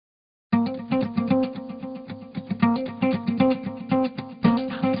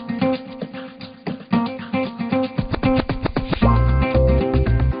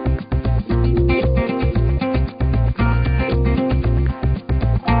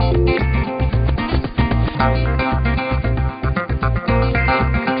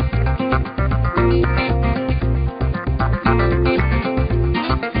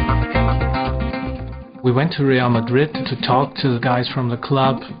went to Real Madrid to talk to the guys from the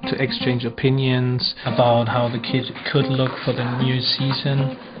club, to exchange opinions about how the kit could look for the new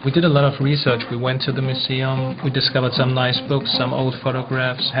season. We did a lot of research. We went to the museum, we discovered some nice books, some old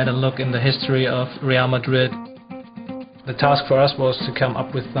photographs, had a look in the history of Real Madrid. The task for us was to come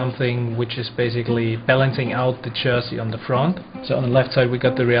up with something which is basically balancing out the jersey on the front. So on the left side we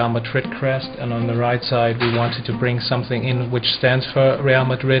got the Real Madrid crest, and on the right side we wanted to bring something in which stands for Real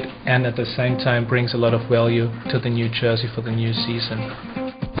Madrid and at the same time brings a lot of value to the new jersey for the new season.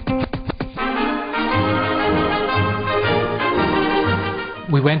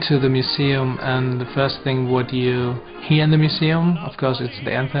 We went to the museum, and the first thing what you hear in the museum, of course, it's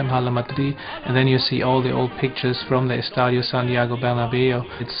the anthem, Hala Madrid, and then you see all the old pictures from the Estadio Santiago Bernabeu.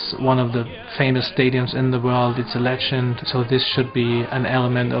 It's one of the famous stadiums in the world, it's a legend, so this should be an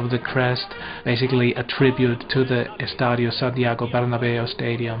element of the crest, basically a tribute to the Estadio Santiago Bernabeu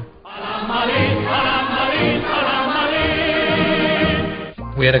stadium.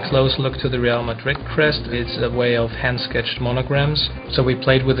 We had a close look to the Real Madrid crest. It's a way of hand-sketched monograms. So we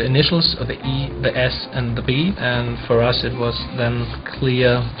played with the initials of the E, the S and the B, and for us it was then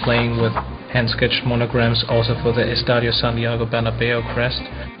clear playing with hand-sketched monograms also for the Estadio Santiago Bernabeu crest.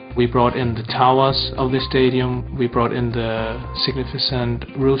 We brought in the towers of the stadium, we brought in the significant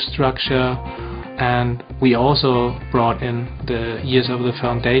roof structure, and we also brought in the years of the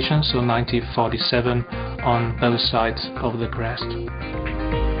foundation, so 1947 on both sides of the crest.